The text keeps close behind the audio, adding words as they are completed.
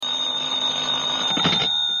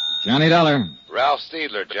Johnny Dollar. Ralph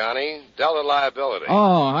Steedler, Johnny. Delta Liability.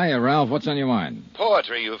 Oh, hiya, Ralph. What's on your mind?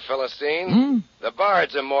 Poetry, you Philistine. The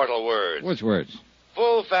bard's immortal words. Which words?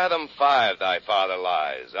 Full fathom 5 thy father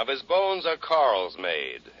lies. Of his bones are corals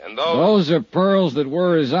made. And Those are pearls that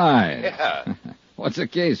were his eyes. Yeah. What's the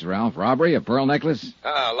case, Ralph? Robbery? A pearl necklace?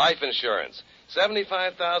 Life insurance.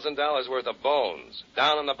 $75,000 worth of bones.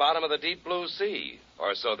 Down in the bottom of the deep blue sea.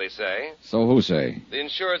 Or so they say. So who say? The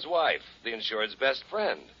insured's wife. The insured's best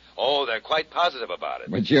friend. Oh, they're quite positive about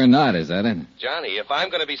it. But you're not, is that it? Johnny, if I'm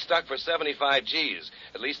going to be stuck for 75 G's,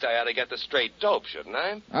 at least I ought to get the straight dope, shouldn't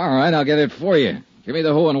I? All right, I'll get it for you. Give me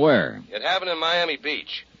the who and where. It happened in Miami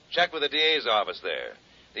Beach. Check with the DA's office there.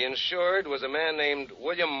 The insured was a man named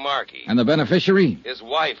William Markey. And the beneficiary? His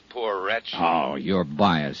wife, poor wretch. Oh, you're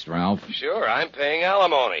biased, Ralph. Sure, I'm paying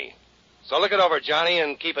alimony. So look it over, Johnny,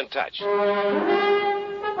 and keep in touch.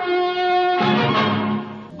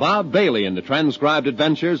 Bob Bailey in the transcribed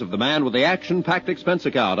adventures of the man with the action-packed expense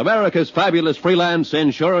account, America's fabulous freelance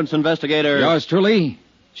insurance investigator. Yours truly,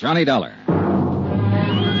 Johnny Dollar.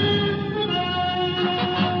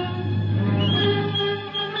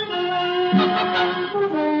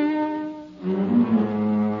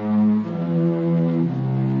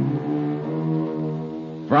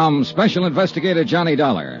 From Special Investigator Johnny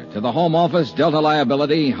Dollar to the Home Office, Delta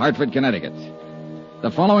Liability, Hartford, Connecticut. The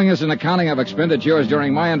following is an accounting of expenditures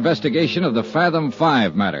during my investigation of the Fathom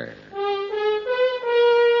 5 matter.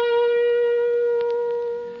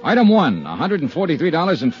 Item 1,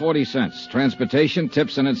 $143.40. Transportation,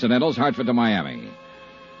 tips, and incidentals, Hartford to Miami.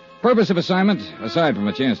 Purpose of assignment, aside from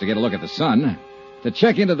a chance to get a look at the sun, to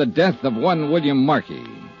check into the death of one William Markey,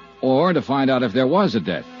 or to find out if there was a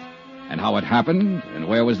death, and how it happened, and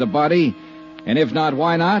where was the body, and if not,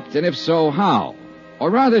 why not, and if so, how? Or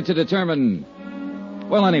rather to determine...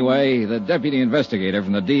 Well, anyway, the deputy investigator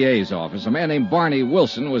from the DA's office, a man named Barney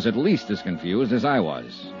Wilson, was at least as confused as I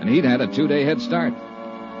was, and he'd had a 2-day head start.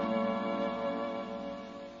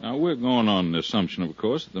 Now, we're going on the assumption, of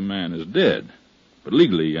course, that the man is dead. But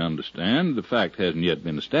legally, you understand, the fact hasn't yet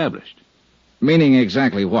been established. Meaning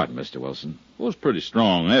exactly what, Mr. Wilson? Well, it's pretty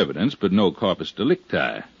strong evidence, but no corpus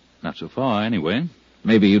delicti. Not so far, anyway.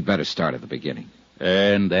 Maybe you'd better start at the beginning.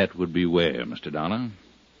 And that would be where, Mr. Dollar?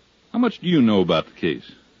 How much do you know about the case?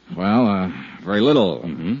 Well, very little.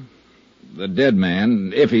 Mm-hmm. The dead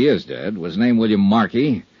man, if he is dead, was named William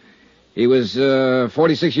Markey. He was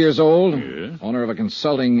 46 years old, Yes. Owner of a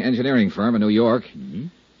consulting engineering firm in New York. Mm-hmm.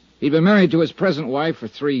 He'd been married to his present wife for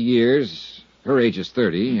 3 years. Her age is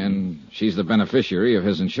 30, and she's the beneficiary of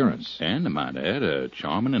his insurance. And, I might add, a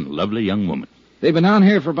charming and lovely young woman. They've been down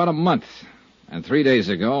here for about a month, and 3 days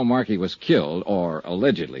ago, Markey was killed, or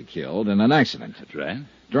allegedly killed, in an accident. That's right.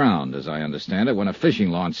 Drowned, as I understand it, when a fishing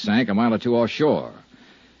launch sank a mile or two offshore.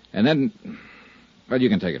 And then... Well, you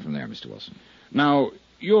can take it from there, Mr. Wilson. Now,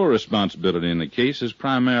 your responsibility in the case is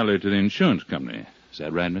primarily to the insurance company. Is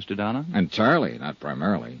that right, Mr. Dollar? Entirely, not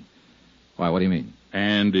primarily. Why, what do you mean?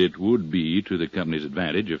 And it would be to the company's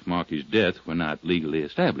advantage if Markey's death were not legally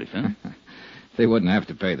established, huh? They wouldn't have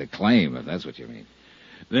to pay the claim, if that's what you mean.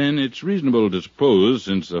 Then it's reasonable to suppose,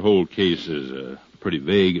 since the whole case is pretty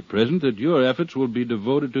vague at present, that your efforts will be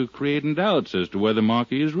devoted to creating doubts as to whether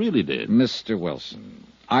Markey is really dead. Mr. Wilson,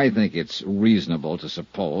 I think it's reasonable to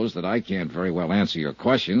suppose that I can't very well answer your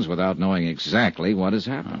questions without knowing exactly what has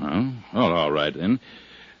happened. Well, all right, then.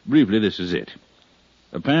 Briefly, this is it.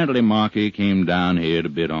 Apparently, Markey came down here to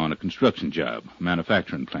bid on a construction job, a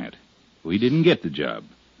manufacturing plant. We didn't get the job.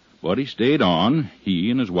 But he stayed on,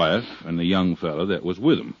 he and his wife and the young fellow that was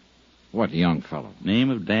with him. What young fellow?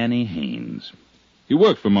 Name of Danny Haynes. He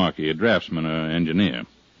worked for Markey, a draftsman or engineer.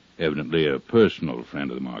 Evidently a personal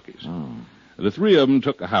friend of the Markeys. Oh. The three of them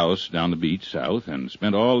took a house down the beach south and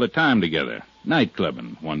spent all their time together.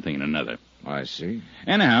 Night-clubbing, one thing and another. I see.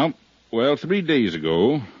 Anyhow, 3 days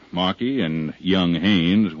ago, Markey and young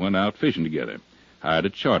Haynes went out fishing together. Hired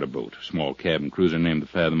a charter boat, a small cabin cruiser named the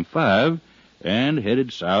Fathom 5, and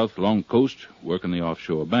headed south along the coast, working the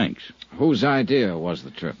offshore banks. Whose idea was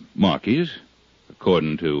the trip? Markey's,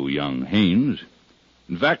 according to young Haynes.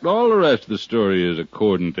 In fact, all the rest of the story is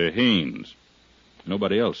according to Haynes.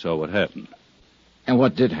 Nobody else saw what happened. And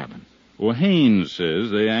what did happen? Well, Haynes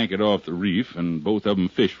says they anchored off the reef, and both of them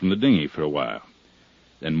fished from the dinghy for a while.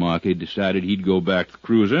 Then Markey decided he'd go back to the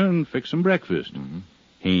cruiser and fix some breakfast. Mm-hmm.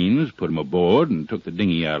 Haynes put him aboard and took the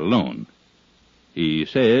dinghy out alone. He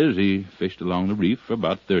says he fished along the reef for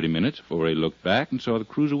about 30 minutes before he looked back and saw the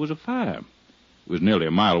cruiser was afire. It was nearly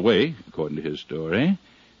a mile away, according to his story,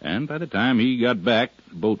 and by the time he got back,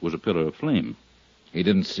 the boat was a pillar of flame. He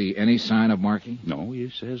didn't see any sign of Markey? No, he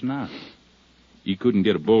says not. He couldn't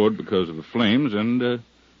get aboard because of the flames, and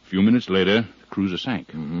few minutes later, the cruiser sank.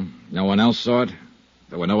 Mm-hmm. No one else saw it?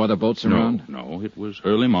 There were no other boats around? No, it was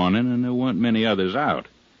early morning, and there weren't many others out.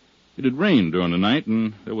 It had rained during the night,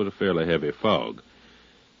 and there was a fairly heavy fog.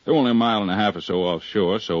 They were only a mile and a half or so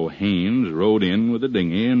offshore, so Haynes rode in with the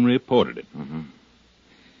dinghy and reported it. Mm-hmm.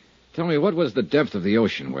 Tell me, what was the depth of the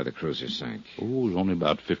ocean where the cruiser sank? Oh, it was only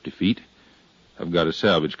about 50 feet. I've got a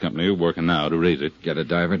salvage company working now to raise it. Get a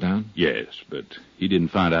diver down? Yes, but he didn't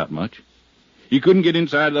find out much. He couldn't get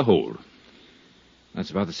inside the hold. That's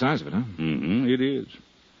about the size of it, huh? Mm-hmm, it is.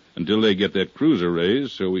 Until they get that cruiser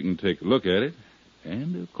raised so we can take a look at it.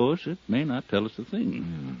 And, of course, it may not tell us a thing.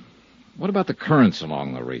 Yeah. What about the currents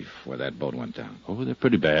along the reef where that boat went down? Oh, they're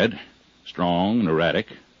pretty bad. Strong and erratic.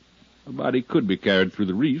 A body could be carried through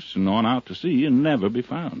the reefs and on out to sea and never be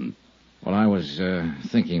found. Well, I was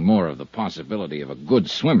thinking more of the possibility of a good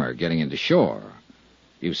swimmer getting into shore.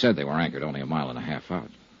 You said they were anchored only a mile and a half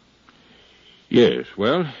out. Yes,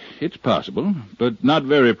 well, it's possible, but not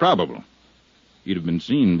very probable. He'd have been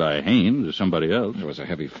seen by Haynes or somebody else. There was a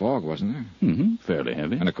heavy fog, wasn't there? Mm-hmm, fairly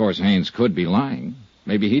heavy. And, of course, Haynes could be lying.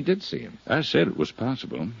 Maybe he did see him. I said it was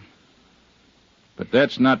possible. But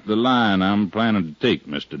that's not the line I'm planning to take,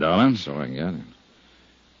 Mr. Dollar. So I get it.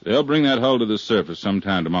 They'll bring that hull to the surface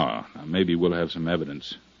sometime tomorrow. Now, maybe we'll have some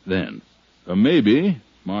evidence then. Or maybe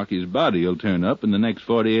Marky's body will turn up in the next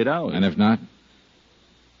 48 hours. And if not?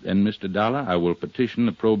 Then, Mr. Dollar, I will petition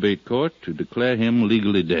the probate court to declare him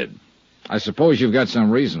legally dead. I suppose you've got some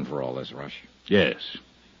reason for all this, Rush. Yes.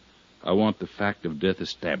 I want the fact of death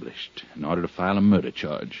established in order to file a murder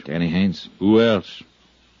charge. Danny Haynes? Who else?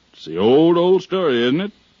 It's the old story, isn't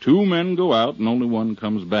it? 2 men go out and only one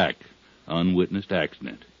comes back. Unwitnessed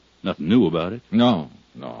accident. Nothing new about it. No.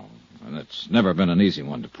 And it's never been an easy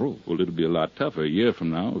one to prove. Well, it'll be a lot tougher a year from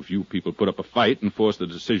now if you people put up a fight and force the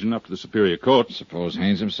decision up to the Superior Court. Suppose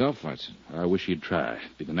Haynes himself fights it. I wish he'd try.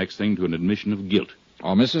 Be the next thing to an admission of guilt.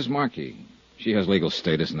 Oh, Mrs. Markey. She has legal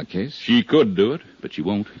status in the case. She could do it, but she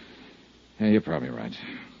won't. Yeah, you're probably right.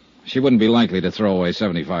 She wouldn't be likely to throw away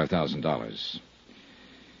 $75,000.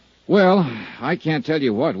 Well, I can't tell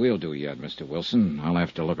you what we'll do yet, Mr. Wilson. I'll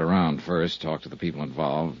have to look around first, talk to the people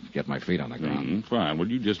involved, get my feet on the ground. Fine. Well,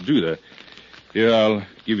 you just do that. Here, I'll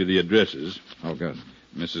give you the addresses. Oh, good.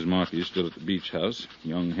 Mrs. Markey is still at the beach house.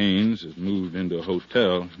 Young Haynes has moved into a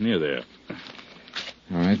hotel near there.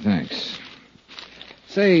 All right, thanks.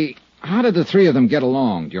 Say, how did the 3 of them get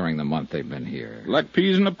along during the month they've been here? Like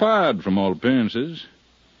peas in a pod, from all appearances.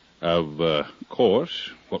 Of course,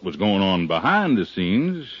 what was going on behind the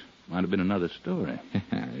scenes might have been another story.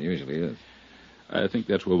 It usually is. I think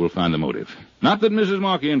that's where we'll find the motive. Not that Mrs.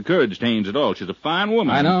 Markey encouraged Haynes at all. She's a fine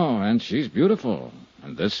woman. I know, and she's beautiful.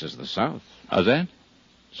 And this is the South. How's that?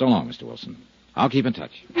 So long, Mr. Wilson. I'll keep in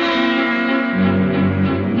touch.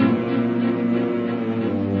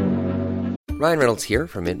 Ryan Reynolds here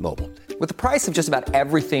from Mint Mobile. With the price of just about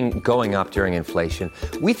everything going up during inflation,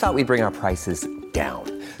 we thought we'd bring our prices down.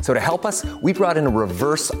 So to help us, we brought in a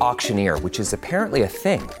reverse auctioneer, which is apparently a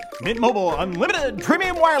thing. Mint Mobile Unlimited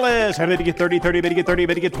Premium Wireless. How to get 30, 30, bit to get 30,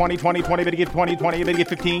 bit to get 20, 20, 20, bit to get 20, 20, bit to get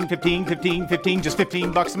 15, 15, 15, 15, just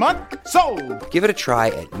 $15 a month? Sold! Give it a try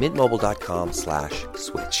at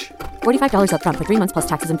mintmobile.com/switch. $45 up front for 3 months plus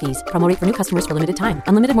taxes and fees. Promo rate for new customers for limited time.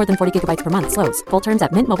 Unlimited more than 40 gigabytes per month. Slows full terms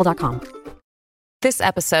at mintmobile.com. This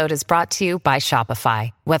episode is brought to you by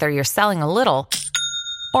Shopify. Whether you're selling a little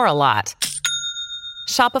or a lot,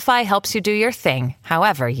 Shopify helps you do your thing,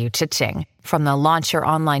 however you cha-ching. From the launch your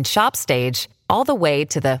online shop stage, all the way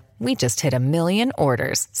to the we just hit 1 million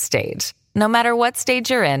orders stage. No matter what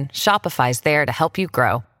stage you're in, Shopify's there to help you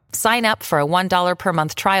grow. Sign up for a $1 per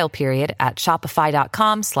month trial period at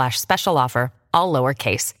shopify.com/special offer, all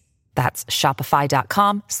lowercase. That's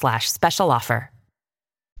shopify.com/special offer.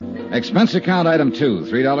 Expense account item 2,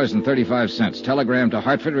 $3.35. Telegram to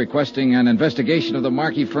Hartford requesting an investigation of the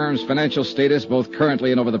Markey firm's financial status, both currently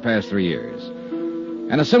and over the past 3 years.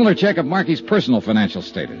 And a similar check of Markey's personal financial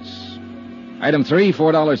status. Item 3,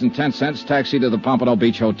 $4.10. Taxi to the Pompano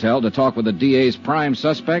Beach Hotel to talk with the DA's prime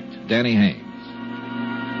suspect, Danny Haynes.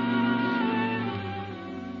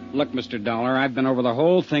 Look, Mr. Dollar, I've been over the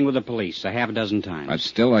whole thing with the police a half a dozen times. I'd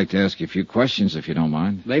still like to ask you a few questions, if you don't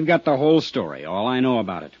mind. They've got the whole story, all I know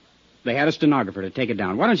about it. They had a stenographer to take it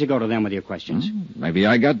down. Why don't you go to them with your questions? Maybe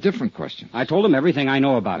I got different questions. I told them everything I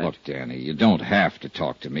know about it. Look, Danny, you don't have to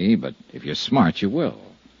talk to me, but if you're smart, you will.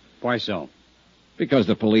 Why so? Because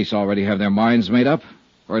the police already have their minds made up.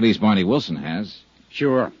 Or at least Barney Wilson has.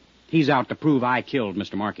 Sure. He's out to prove I killed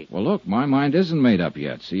Mr. Markey. Well, look, my mind isn't made up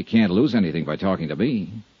yet, so you can't lose anything by talking to me.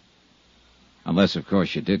 Unless, of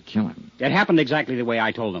course, you did kill him. It happened exactly the way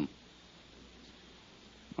I told him.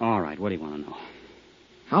 All right, what do you want to know?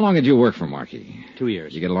 How long did you work for Markey? 2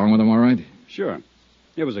 years. You get along with him all right? Sure.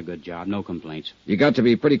 It was a good job, no complaints. You got to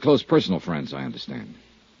be pretty close personal friends, I understand.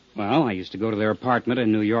 Well, I used to go to their apartment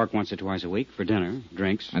in New York once or twice a week for dinner,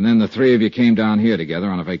 drinks. And then the three of you came down here together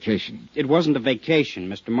on a vacation. It wasn't a vacation.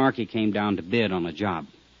 Mr. Markey came down to bid on a job.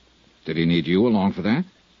 Did he need you along for that?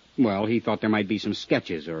 Well, he thought there might be some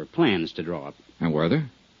sketches or plans to draw up. And were there?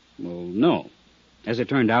 Well, no. As it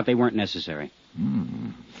turned out, they weren't necessary.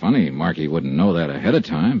 Funny, Markey wouldn't know that ahead of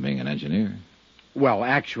time, being an engineer. Well,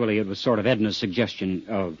 actually, it was sort of Edna's suggestion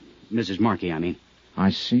of Mrs. Markey, I mean.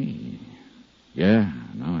 I see. Yeah,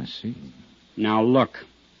 no, I see. Now, look,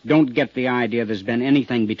 don't get the idea there's been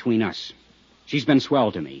anything between us. She's been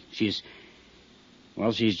swell to me. She's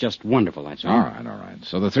just wonderful, that's all. All right.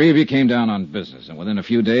 So the three of you came down on business, and within a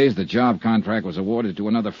few days, the job contract was awarded to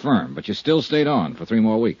another firm, but you still stayed on for 3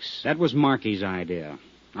 more weeks. That was Markey's idea.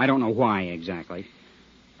 I don't know why exactly.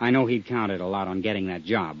 I know he'd counted a lot on getting that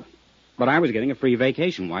job. But I was getting a free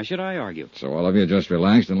vacation. Why should I argue? So all of you just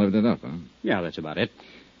relaxed and lived it up, huh? Yeah, that's about it.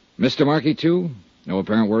 Mr. Markey, too? No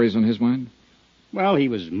apparent worries on his mind? Well, he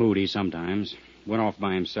was moody sometimes. Went off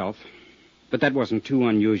by himself. But that wasn't too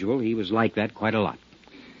unusual. He was like that quite a lot.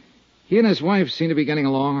 He and his wife seem to be getting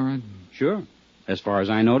along all right? Sure. As far as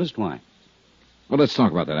I noticed, why? Well, let's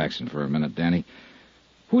talk about that accident for a minute, Danny.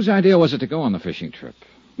 Whose idea was it to go on the fishing trip?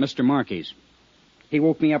 Mr. Markey's. He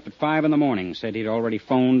woke me up at 5 a.m, said he'd already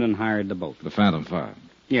phoned and hired the boat. The Phantom 5?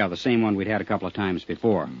 Yeah, the same one we'd had a couple of times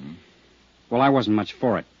before. Mm-hmm. Well, I wasn't much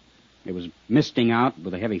for it. It was misting out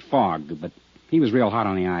with a heavy fog, but he was real hot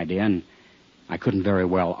on the idea, and I couldn't very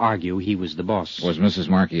well argue he was the boss. Was Mrs.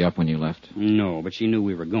 Markey up when you left? No, but she knew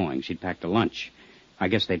we were going. She'd packed a lunch. I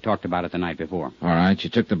guess they'd talked about it the night before. All right, you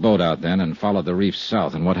took the boat out then and followed the reef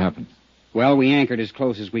south, and what happened? Well, we anchored as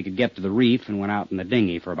close as we could get to the reef and went out in the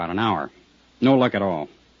dinghy for about an hour. No luck at all.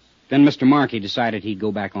 Then Mr. Markey decided he'd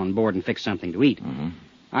go back on board and fix something to eat. Mm-hmm.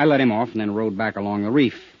 I let him off and then rowed back along the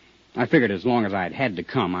reef. I figured as long as I'd had to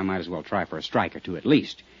come, I might as well try for a strike or two at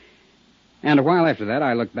least. And a while after that,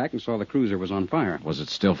 I looked back and saw the cruiser was on fire. Was it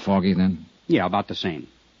still foggy then? Yeah, about the same.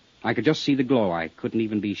 I could just see the glow. I couldn't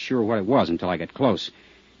even be sure what it was until I got close.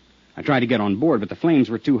 I tried to get on board, but the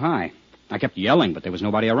flames were too high. I kept yelling, but there was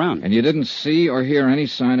nobody around. And you didn't see or hear any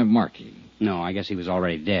sign of Markey? No, I guess he was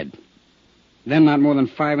already dead. Then, not more than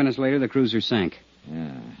 5 minutes later, the cruiser sank.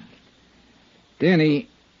 Yeah. Danny,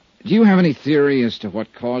 do you have any theory as to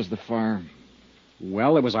what caused the fire?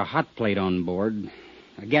 Well, there was a hot plate on board.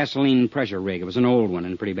 A gasoline pressure rig. It was an old one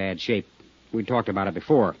in pretty bad shape. We'd talked about it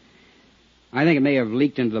before. I think it may have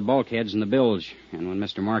leaked into the bulkheads in the bilge, and when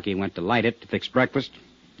Mr. Markey went to light it to fix breakfast,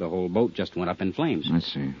 the whole boat just went up in flames. I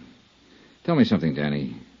see. Tell me something,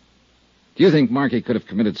 Danny. Do you think Markey could have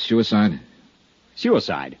committed suicide?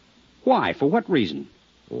 Suicide? Why? For what reason?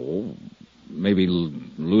 Oh, maybe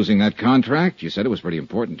losing that contract. You said it was pretty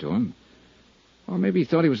important to him. Or maybe he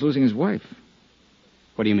thought he was losing his wife.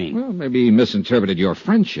 What do you mean? Well, maybe he misinterpreted your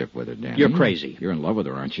friendship with her, Danny. You're crazy. You're in love with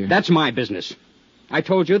her, aren't you? That's my business. I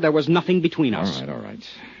told you there was nothing between us. All right.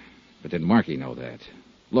 But did Markey know that?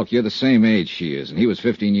 Look, you're the same age she is, and he was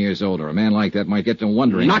 15 years older. A man like that might get to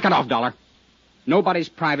wondering... Knock it off, Dollar. Nobody's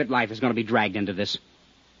private life is going to be dragged into this.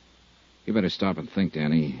 You better stop and think,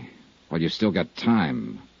 Danny, while you've still got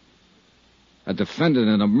time. A defendant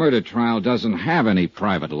in a murder trial doesn't have any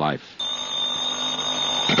private life.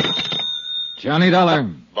 Johnny Dollar.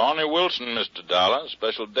 Barney Wilson, Mr. Dollar,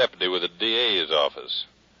 special deputy with the DA's office.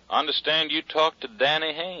 Understand you talked to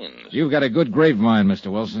Danny Haynes. You've got a good grapevine,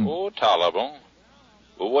 Mr. Wilson. Oh, tolerable.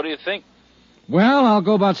 Well, what do you think? Well, I'll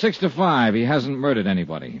go about 6 to 5. He hasn't murdered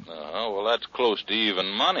anybody. Oh, well, that's close to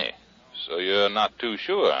even money. So you're not too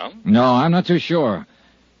sure, huh? No, I'm not too sure.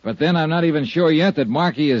 But then I'm not even sure yet that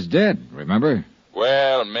Markey is dead, remember?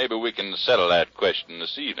 Well, maybe we can settle that question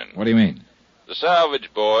this evening. What do you mean? The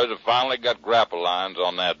salvage boys have finally got grapple lines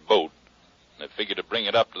on that boat. They figure to bring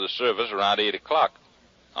it up to the surface around 8 o'clock.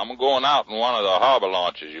 I'm going out in one of the harbor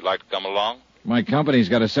launches. You'd like to come along? My company's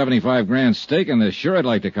got a $75,000 stake in this. Sure, I'd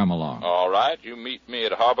like to come along. All right. You meet me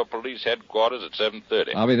at Harbor Police Headquarters at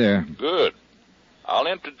 7:30. I'll be there. Good. I'll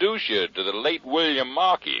introduce you to the late William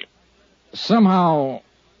Markey. Somehow,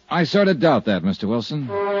 I sort of doubt that, Mr. Wilson.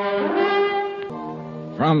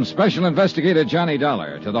 From Special Investigator Johnny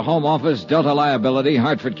Dollar to the Home Office, Delta Liability,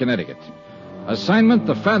 Hartford, Connecticut. Assignment,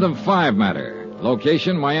 the Phantom 5 matter.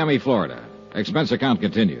 Location, Miami, Florida. Expense account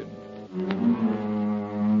continued.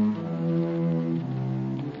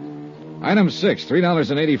 Item 6,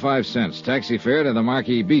 $3.85. Taxi fare to the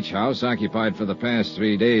Markey Beach House, occupied for the past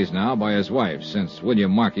 3 days now by his wife since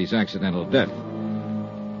William Markey's accidental death.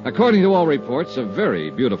 According to all reports, a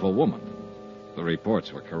very beautiful woman. The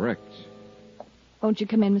reports were correct. Won't you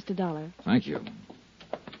come in, Mr. Dollar? Thank you.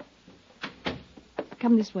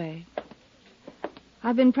 Come this way.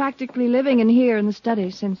 I've been practically living in here in the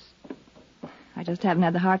study since... I just haven't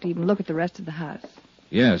had the heart to even look at the rest of the house.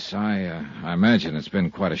 Yes, I imagine it's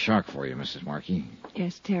been quite a shock for you, Mrs. Markey.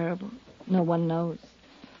 Yes, terrible. No one knows.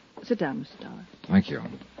 Sit down, Mr. Dollar. Thank you.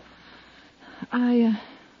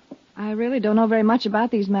 I really don't know very much about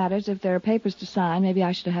these matters. If there are papers to sign, maybe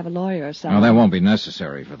I should have a lawyer or something. No, that won't be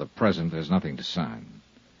necessary. For the present, there's nothing to sign.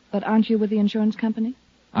 But aren't you with the insurance company?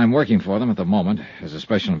 I'm working for them at the moment as a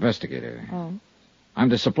special investigator. Oh. I'm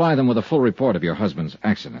to supply them with a full report of your husband's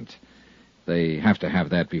accident. They have to have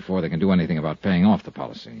that before they can do anything about paying off the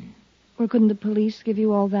policy. Well, couldn't the police give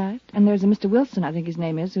you all that? And there's a Mr. Wilson, I think his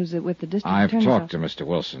name is, who's with the district I've attorney's talked office. to Mr.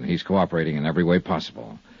 Wilson. He's cooperating in every way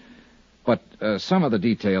possible. But some of the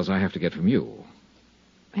details I have to get from you.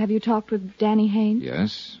 Have you talked with Danny Haynes?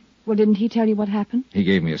 Yes. Well, didn't he tell you what happened? He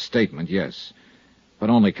gave me a statement, yes. But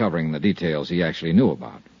only covering the details he actually knew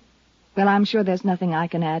about. Well, I'm sure there's nothing I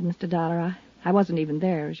can add, Mr. Dollar. I wasn't even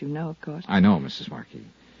there, as you know, of course. I know, Mrs. Markey.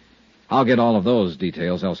 I'll get all of those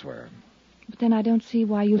details elsewhere. But then I don't see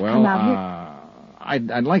why you've come out here.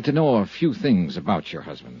 I'd like to know a few things about your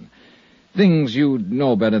husband. Things you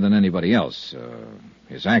know better than anybody else.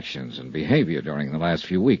 His actions and behavior during the last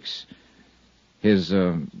few weeks. His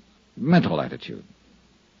mental attitude.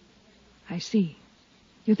 I see.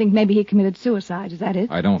 You think maybe he committed suicide, is that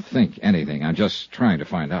it? I don't think anything. I'm just trying to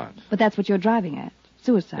find out. But that's what you're driving at.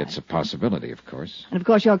 Suicide. It's a possibility, of course. And, of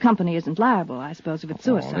course, your company isn't liable, I suppose, if it's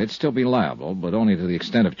suicide. Oh, they'd still be liable, but only to the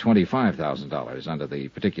extent of $25,000 under the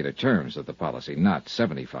particular terms of the policy, not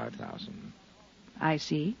 $75,000. I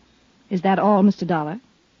see. Is that all, Mr. Dollar?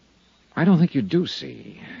 I don't think you do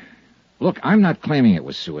see. Look, I'm not claiming it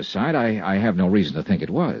was suicide. I have no reason to think it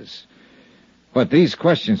was. But these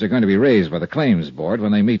questions are going to be raised by the claims board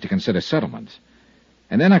when they meet to consider settlement.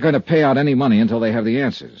 And they're not going to pay out any money until they have the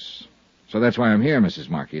answers. So that's why I'm here, Mrs.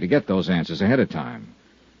 Markey, to get those answers ahead of time.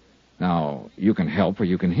 Now, you can help or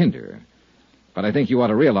you can hinder. But I think you ought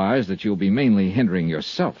to realize that you'll be mainly hindering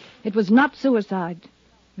yourself. It was not suicide.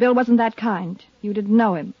 Bill wasn't that kind. You didn't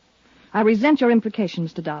know him. I resent your implication,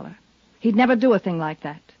 Mr. Dollar. He'd never do a thing like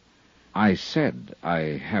that. I said I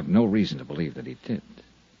have no reason to believe that he did.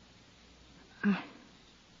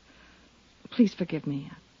 Please forgive me.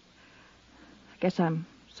 I guess I'm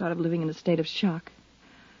sort of living in a state of shock.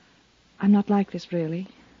 I'm not like this, really.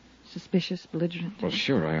 Suspicious, belligerent. Well,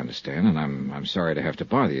 sure, I understand, and I'm sorry to have to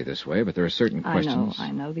bother you this way, but there are certain questions...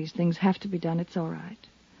 I know. These things have to be done. It's all right.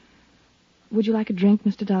 Would you like a drink,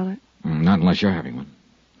 Mr. Dollar? Not unless you're having one.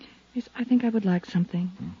 Yes, I think I would like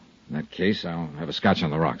something. In that case, I'll have a scotch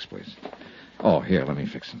on the rocks, please. Oh, here, let me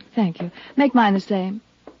fix it. Thank you. Make mine the same.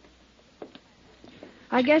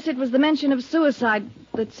 I guess it was the mention of suicide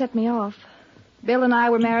that set me off. Bill and I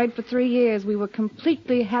were married for 3 years. We were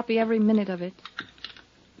completely happy every minute of it.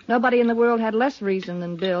 Nobody in the world had less reason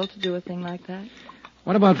than Bill to do a thing like that.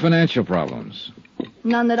 What about financial problems?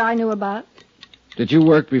 None that I knew about. Did you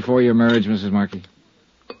work before your marriage, Mrs. Markey?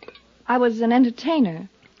 I was an entertainer.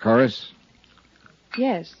 Chorus?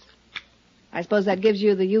 Yes. I suppose that gives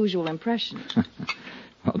you the usual impression.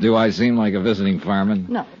 Well, do I seem like a visiting fireman?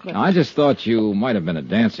 No, but... I just thought you might have been a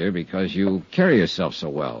dancer because you carry yourself so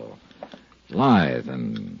well. Lithe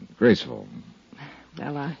and graceful.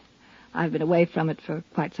 Well, I've been away from it for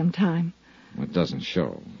quite some time. It doesn't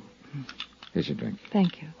show. Here's your drink.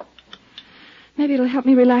 Thank you. Maybe it'll help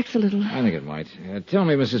me relax a little. I think it might. Tell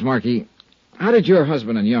me, Mrs. Markey, how did your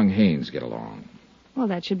husband and young Haynes get along? Well,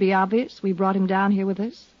 that should be obvious. We brought him down here with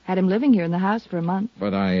us. Had him living here in the house for a month.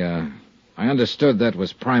 But I understood that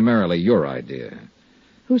was primarily your idea.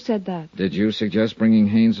 Who said that? Did you suggest bringing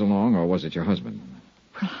Haynes along, or was it your husband?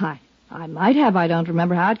 Well, I might have. I don't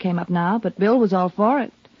remember how it came up now, but Bill was all for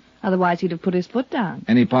it. Otherwise, he'd have put his foot down.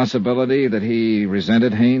 Any possibility that he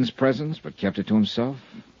resented Haynes' presence but kept it to himself?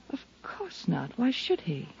 Of course not. Why should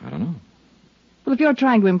he? I don't know. Well, if you're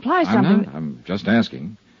trying to imply something... I'm not. I'm just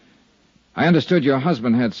asking. I understood your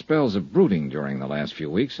husband had spells of brooding during the last few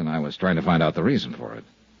weeks, and I was trying to find out the reason for it.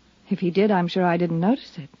 If he did, I'm sure I didn't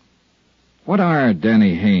notice it. What are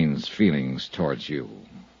Danny Haynes' feelings towards you?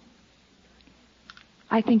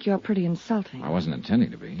 I think you're pretty insulting. I wasn't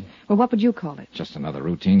intending to be. Well, what would you call it? Just another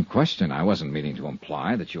routine question. I wasn't meaning to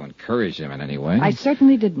imply that you encouraged him in any way. I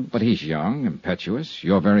certainly didn't. But he's young, impetuous.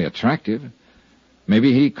 You're very attractive.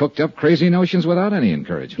 Maybe he cooked up crazy notions without any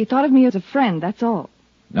encouragement. He thought of me as a friend, that's all.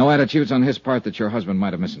 No attitudes on his part that your husband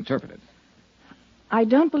might have misinterpreted. I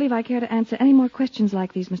don't believe I care to answer any more questions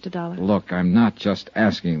like these, Mr. Dollar. Look, I'm not just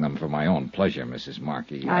asking them for my own pleasure, Mrs.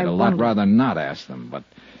 Markey. I'd a lot rather not ask them, but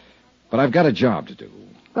I've got a job to do.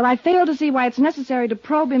 Well, I fail to see why it's necessary to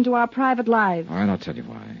probe into our private lives. All right, I'll tell you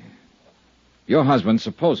why. Your husband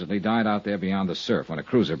supposedly died out there beyond the surf when a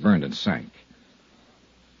cruiser burned and sank.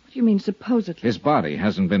 What do you mean, supposedly? His body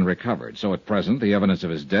hasn't been recovered, so at present the evidence of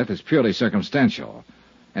his death is purely circumstantial.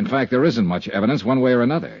 In fact, there isn't much evidence one way or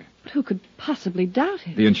another. But who could possibly doubt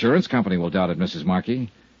it? The insurance company will doubt it, Mrs. Markey.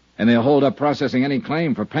 And they'll hold up processing any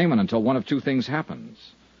claim for payment until one of two things happens.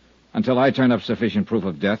 Until I turn up sufficient proof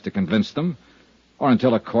of death to convince them, or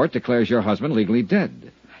until a court declares your husband legally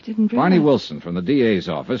dead. I didn't realize... Barney Wilson from the DA's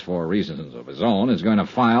office, for reasons of his own, is going to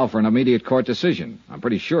file for an immediate court decision. I'm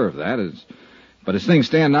pretty sure of that. But as things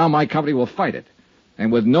stand now, my company will fight it.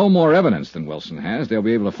 And with no more evidence than Wilson has, they'll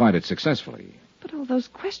be able to fight it successfully. But all those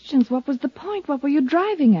questions, what was the point? What were you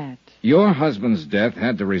driving at? Your husband's death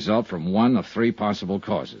had to result from one of three possible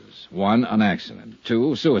causes. 1, an accident.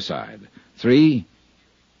 2, suicide. 3,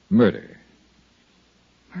 murder.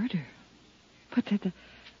 Murder? But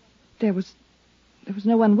there was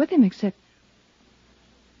no one with him except...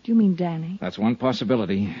 Do you mean Danny? That's one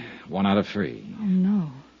possibility. 1 out of 3. Oh,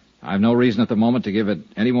 no. I've no reason at the moment to give it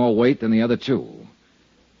any more weight than the other 2.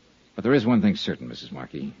 But there is one thing certain, Mrs.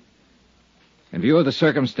 Markey. In view of the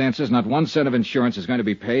circumstances, not 1 cent of insurance is going to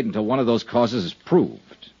be paid until one of those causes is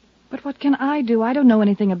proved. But what can I do? I don't know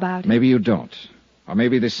anything about it. Maybe you don't. Or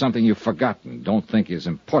maybe there's something you've forgotten, don't think is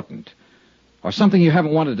important. Or something you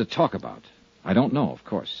haven't wanted to talk about. I don't know, of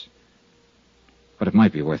course. But it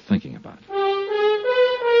might be worth thinking about.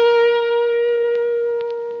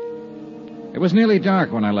 It was nearly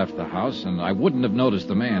dark when I left the house, and I wouldn't have noticed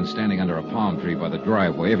the man standing under a palm tree by the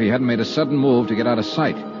driveway if he hadn't made a sudden move to get out of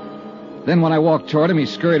sight. Then when I walked toward him, he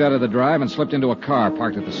scurried out of the drive and slipped into a car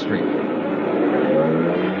parked at the street.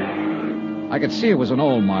 I could see it was an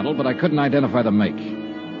old model, but I couldn't identify the make.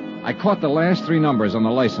 I caught the last 3 numbers on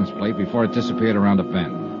the license plate before it disappeared around a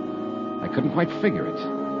bend. I couldn't quite figure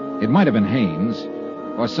it. It might have been Haynes,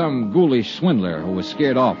 or some ghoulish swindler who was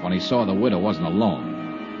scared off when he saw the widow wasn't alone.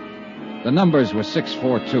 The numbers were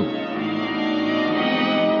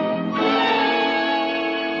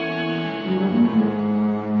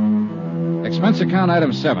 642. Expense account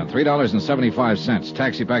item 7, $3.75.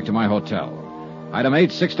 Taxi back to my hotel. Item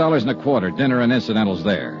 8, $6.25. Dinner and incidentals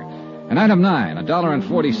there. And item 9,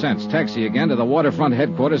 $1.40. Taxi again to the waterfront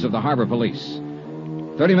headquarters of the Harbor Police.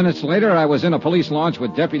 30 minutes later, I was in a police launch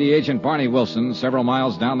with Deputy Agent Barney Wilson several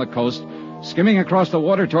miles down the coast, skimming across the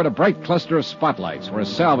water toward a bright cluster of spotlights where a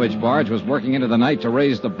salvage barge was working into the night to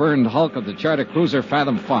raise the burned hulk of the charter cruiser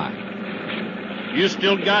Fathom 5. You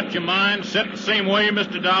still got your mind set the same way,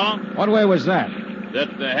 Mr. Dollar? What way was that?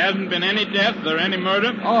 That there hasn't been any death or any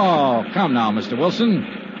murder? Oh, come now, Mr.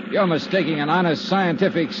 Wilson. You're mistaking an honest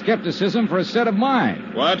scientific skepticism for a set of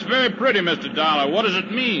mind. Well, that's very pretty, Mr. Dollar. What does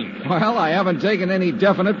it mean? Well, I haven't taken any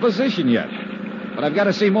definite position yet. But I've got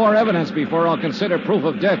to see more evidence before I'll consider proof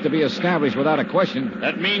of death to be established without a question.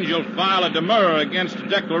 That means you'll file a demurrer against a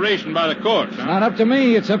declaration by the courts, huh? It's not up to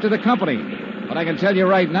me. It's up to the company. But I can tell you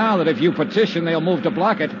right now that if you petition, they'll move to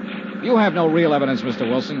block it. You have no real evidence, Mr.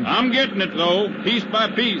 Wilson. I'm getting it, though, piece by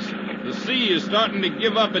piece. The sea is starting to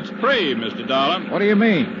give up its prey, Mr. Dollar. What do you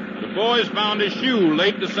mean? The boys found his shoe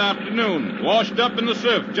late this afternoon, washed up in the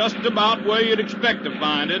surf, just about where you'd expect to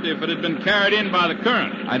find it if it had been carried in by the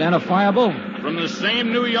current. Identifiable? From the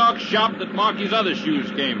same New York shop that Marky's other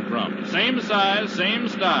shoes came from. Same size, same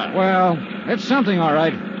style. Well, it's something, all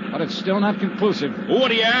right. But it's still not conclusive. What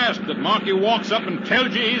do you ask? That Marky walks up and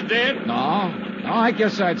tells you he's dead? No, I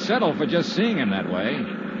guess I'd settle for just seeing him that way.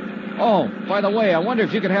 Oh, by the way, I wonder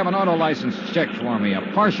if you could have an auto license checked for me. A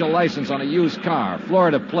partial license on a used car,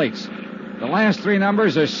 Florida plates. The last 3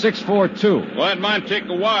 numbers are 642. Well, that might take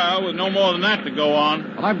a while with no more than that to go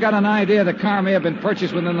on. Well, I've got an idea the car may have been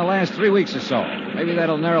purchased within the last 3 weeks or so. Maybe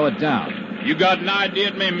that'll narrow it down. You got an idea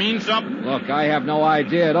it may mean something? Look, I have no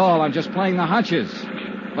idea at all. I'm just playing the hunches.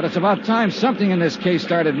 But it's about time something in this case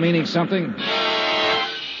started meaning something.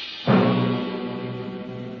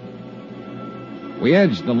 We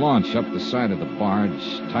edged the launch up the side of the barge,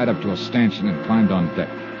 tied up to a stanchion, and climbed on deck.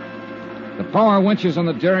 The power winches on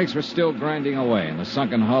the derricks were still grinding away, and the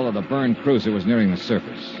sunken hull of the burned cruiser was nearing the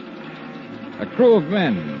surface. A crew of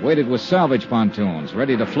men waited with salvage pontoons,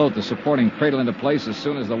 ready to float the supporting cradle into place as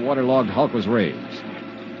soon as the waterlogged hulk was raised.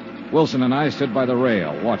 Wilson and I stood by the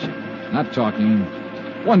rail, watching, not talking,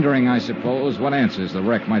 wondering, I suppose, what answers the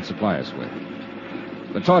wreck might supply us with.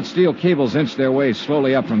 The taut steel cables inched their way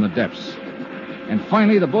slowly up from the depths. And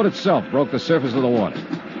finally, the boat itself broke the surface of the water.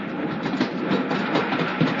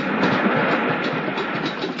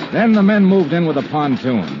 Then the men moved in with the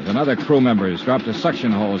pontoons, and other crew members dropped a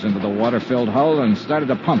suction hose into the water-filled hull and started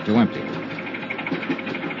to pump to empty.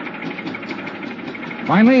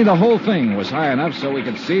 Finally, the whole thing was high enough so we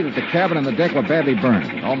could see that the cabin and the deck were badly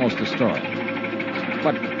burned, almost destroyed.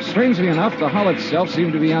 But strangely enough, the hull itself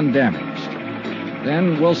seemed to be undamaged.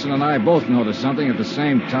 Then Wilson and I both noticed something at the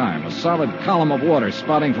same time, a solid column of water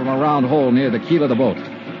spouting from a round hole near the keel of the boat.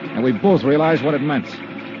 And we both realized what it meant.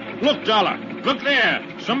 Look, Dollar. Look there.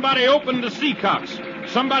 Somebody opened the sea cocks.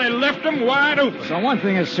 Somebody left them wide open. So one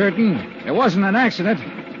thing is certain. It wasn't an accident.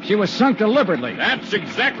 She was sunk deliberately. That's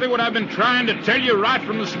exactly what I've been trying to tell you right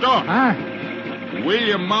from the start. Huh?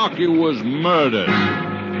 William Markey was murdered.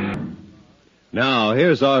 Now,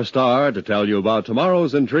 here's our star to tell you about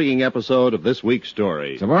tomorrow's intriguing episode of this week's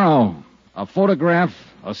story. Tomorrow, a photograph,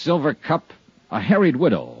 a silver cup, a harried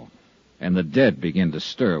widow, and the dead begin to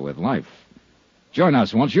stir with life. Join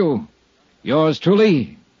us, won't you? Yours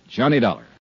truly, Johnny Dollar.